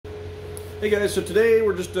Hey guys, so today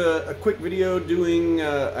we're just a quick video doing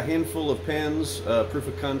a handful of pens, proof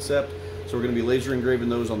of concept. So we're going to be laser engraving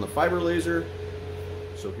those on the fiber laser.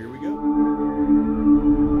 So here we go.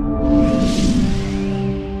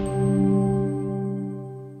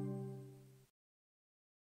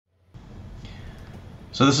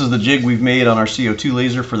 So this is the jig we've made on our CO2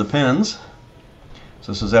 laser for the pens.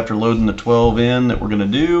 So this is after loading the 12 in that we're going to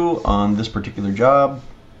do on this particular job.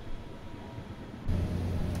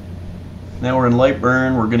 Now we're in light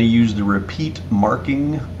burn. We're going to use the repeat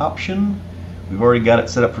marking option. We've already got it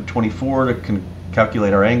set up for 24 to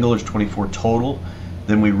calculate our angle. There's 24 total.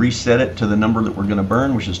 Then we reset it to the number that we're going to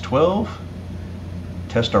burn, which is 12.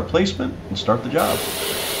 Test our placement and start the job.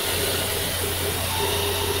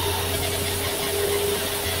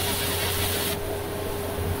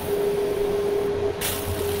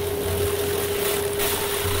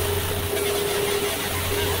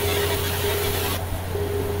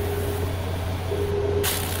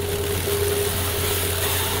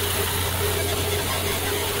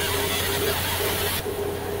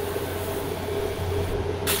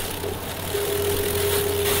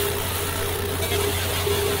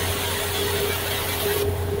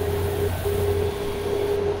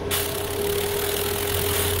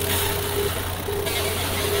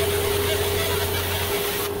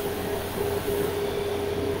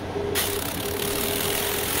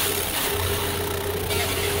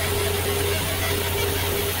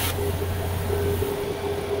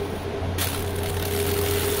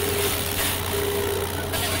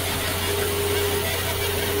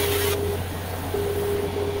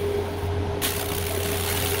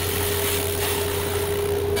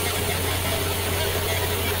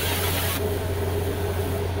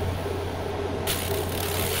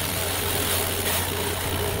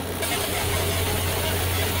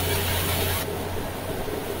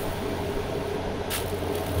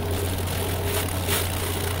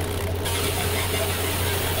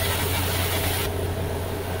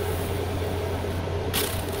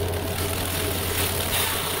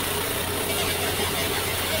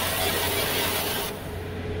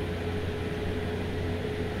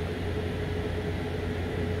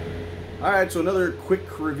 Alright, so another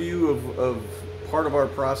quick review of part of our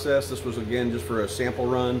process. This was again just for a sample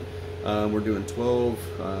run. We're doing 12,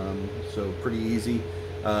 so pretty easy.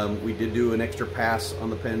 We did do an extra pass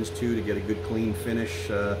on the pens too to get a good clean finish.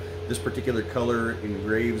 This particular color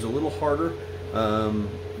engraves a little harder,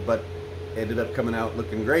 but ended up coming out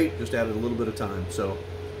looking great. Just added a little bit of time. So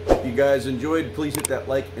if you guys enjoyed, please hit that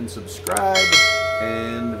like and subscribe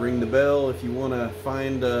and ring the bell if you want to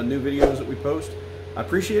find new videos that we post. I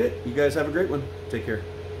appreciate it. You guys have a great one. Take care.